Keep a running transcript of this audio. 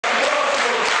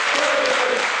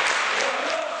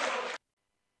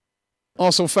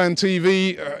Arsenal Fan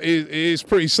TV is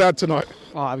pretty sad tonight.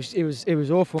 Oh, it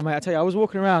was awful, mate. I tell you, I was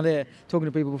walking around here talking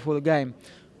to people before the game,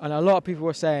 and a lot of people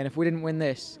were saying if we didn't win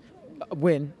this,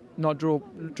 not draw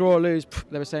or lose,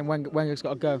 they were saying Wenger's got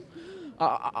to go.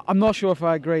 I'm not sure if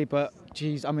I agree, but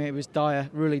geez, I mean, it was dire,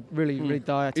 really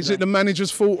dire. Is it the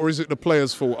manager's fault or is it the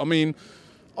players' fault? I mean,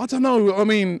 I don't know. I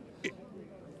mean,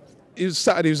 it was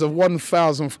Saturday. It was the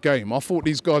 1,000th game. I thought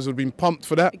these guys would have been pumped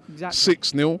for that. Exactly.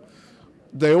 6-0.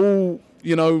 They all,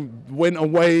 went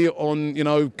away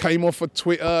on, came off of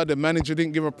Twitter. The manager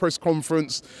didn't give a press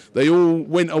conference. They all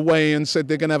went away and said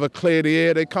they're going to have a clear the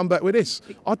air. They come back with this.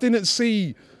 I didn't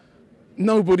see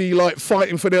nobody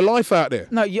fighting for their life out there.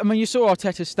 No, I mean, you saw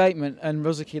Arteta's statement and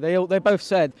Rosicky. They both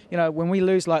said, when we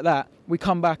lose like that, we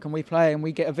come back and we play and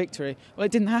we get a victory. Well,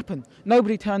 it didn't happen.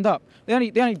 Nobody turned up. The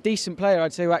only decent player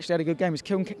I'd say who actually had a good game was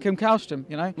Kim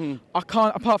Kallstrom.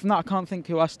 Apart from that, I can't think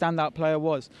who our standout player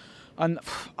was. And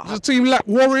does the team lack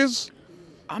warriors?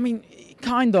 I mean,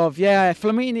 kind of, yeah.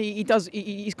 Flamini,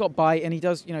 he's got bite and he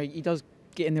does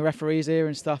get in the referee's ear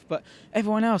and stuff. But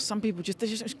everyone else, some people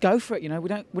just go for it. We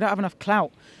don't have enough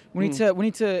clout. We need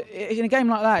to in a game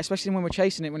like that, especially when we're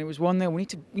chasing it when it was 1-0. We need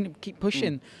to keep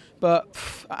pushing. But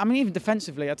I mean, even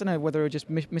defensively, I don't know whether we're just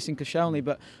missing Koscielny.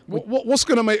 But what's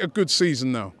going to make a good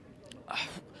season now?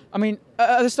 I mean,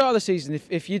 at the start of the season,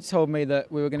 if you'd told me that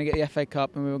we were going to get the FA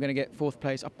Cup and we were going to get 4th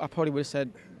place, I probably would have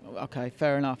said, okay,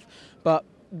 fair enough. But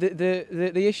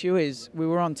the issue is we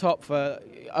were on top for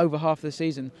over half the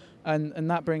season, and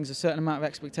that brings a certain amount of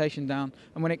expectation down.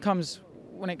 And when it comes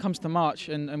to March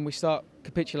and we start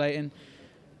capitulating,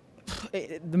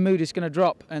 the mood is going to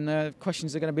drop, and the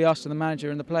questions are going to be asked of the manager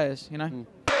and the players.